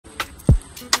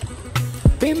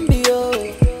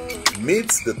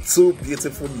Meet the two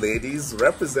beautiful ladies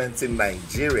representing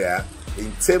Nigeria in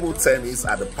table tennis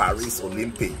at the Paris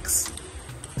Olympics.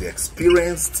 The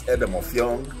experienced Edem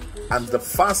Offiong and the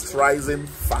fast-rising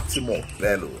Fatimo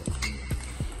Bello.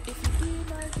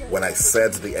 When I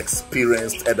said the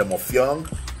experienced Edem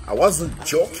Offiong, I wasn't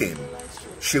joking.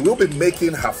 She will be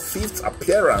making her 5th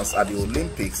appearance at the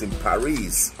Olympics in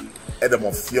Paris. Edem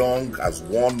Offiong has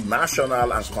won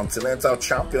national and continental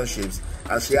championships,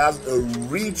 and she has a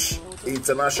rich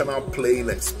international playing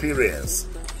experience.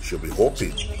 She'll be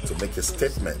hoping to make a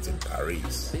statement in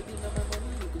Paris.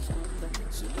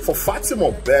 For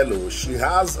Fatimo Bello, she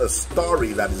has a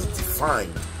story that is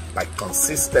defined by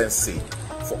consistency.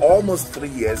 For almost 3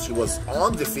 years, she was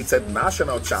undefeated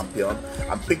national champion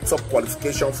and picked up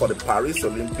qualification for the Paris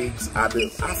Olympics at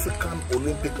the African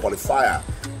Olympic qualifier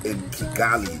in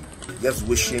Kigali. Just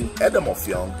wishing Edem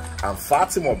Offiong and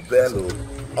Fatimo Bello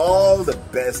all the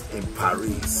best in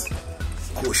Paris.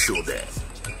 Go show them.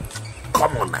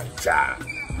 Come on, Nigeria.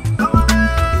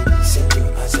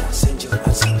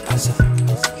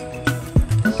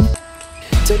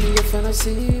 Tell me your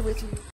fantasy with you.